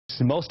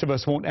Most of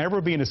us won't ever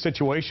be in a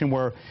situation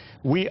where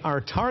we are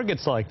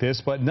targets like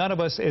this, but none of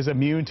us is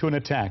immune to an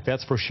attack,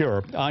 that's for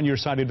sure. On Your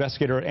Side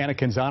investigator Anna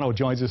Canzano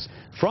joins us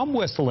from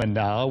Whistler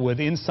now with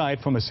insight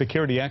from a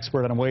security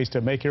expert on ways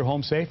to make your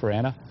home safer.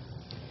 Anna?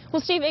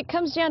 Well, Steve, it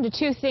comes down to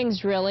two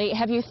things, really.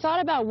 Have you thought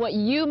about what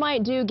you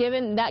might do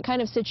given that kind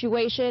of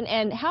situation,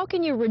 and how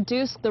can you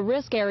reduce the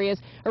risk areas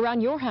around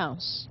your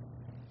house?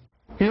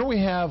 Here we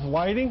have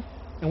lighting,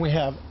 and we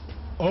have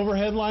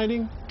overhead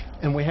lighting,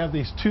 and we have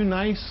these two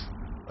nice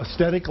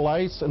aesthetic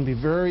lights, and it'd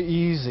be very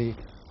easy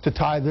to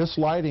tie this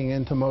lighting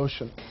into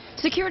motion.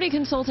 Security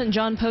consultant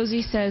John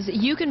Posey says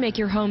you can make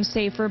your home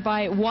safer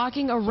by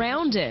walking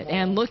around it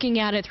and looking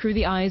at it through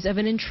the eyes of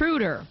an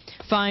intruder.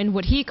 Find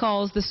what he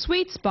calls the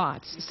sweet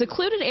spots,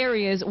 secluded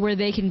areas where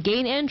they can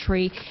gain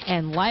entry,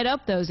 and light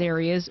up those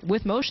areas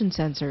with motion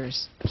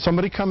sensors.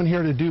 Somebody coming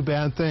here to do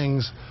bad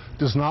things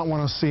does not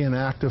want to see an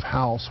active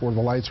house where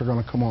the lights are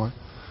going to come on.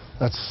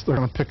 They're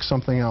going to pick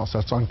something else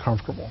that's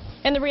uncomfortable.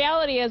 And the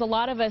reality is a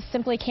lot of us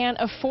simply can't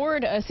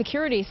afford a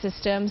security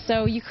system,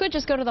 so you could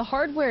just go to the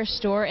hardware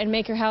store and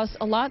make your house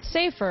a lot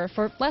safer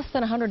for less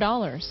than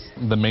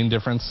 $100. The main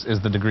difference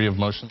is the degree of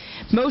motion.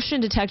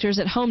 Motion detectors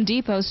at Home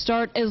Depot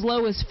start as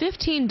low as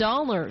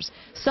 $15.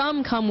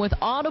 Some come with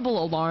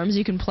audible alarms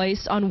you can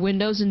place on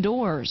windows and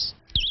doors.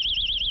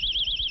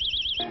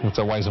 It's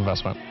a wise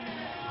investment.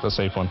 It's a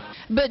safe one.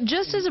 But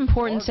just as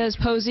important, says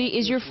Posey,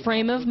 is your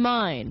frame of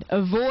mind.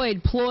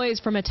 Avoid ploys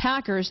from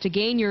attackers to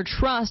gain your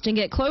trust and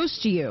get close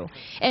to you.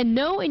 And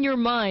know in your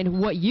mind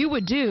what you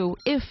would do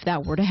if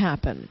that were to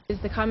happen. Is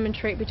the common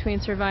trait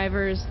between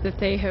survivors that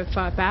they have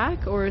fought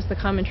back, or is the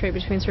common trait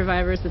between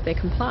survivors that they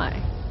comply?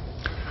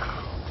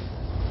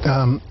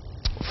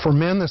 For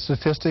men, the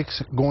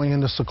statistics going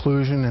into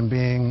seclusion and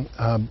being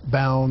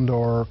bound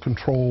or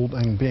controlled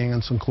and being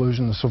in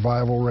seclusion, the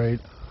survival rate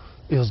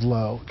is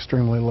low,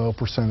 extremely low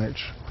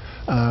percentage.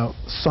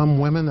 Some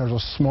women, there's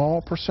a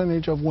small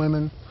percentage of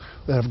women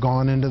that have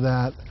gone into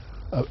that,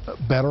 a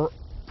better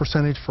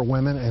percentage for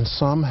women, and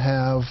some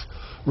have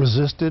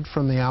resisted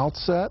from the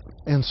outset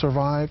and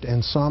survived,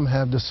 and some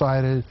have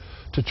decided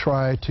to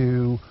try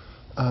to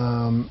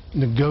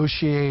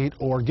negotiate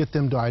or get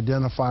them to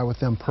identify with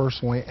them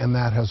personally, and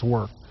that has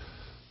worked.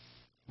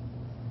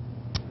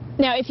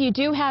 Now, if you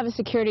do have a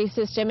security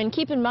system, and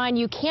keep in mind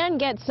you can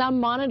get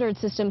some monitored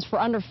systems for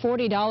under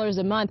 $40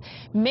 a month,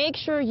 make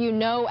sure you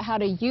know how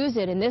to use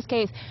it. In this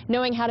case,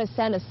 knowing how to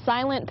send a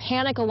silent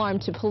panic alarm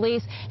to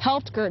police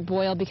helped Gert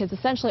Boyle because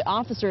essentially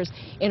officers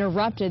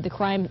interrupted the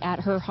crime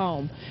at her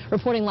home.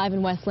 Reporting live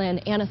in West Linn,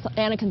 Anna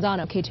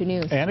Canzano, K2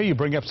 News. Anna, you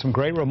bring up some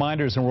great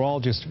reminders, and we're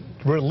all just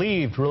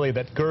relieved, really,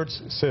 that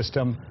Gert's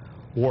system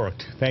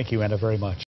worked. Thank you, Anna, very much.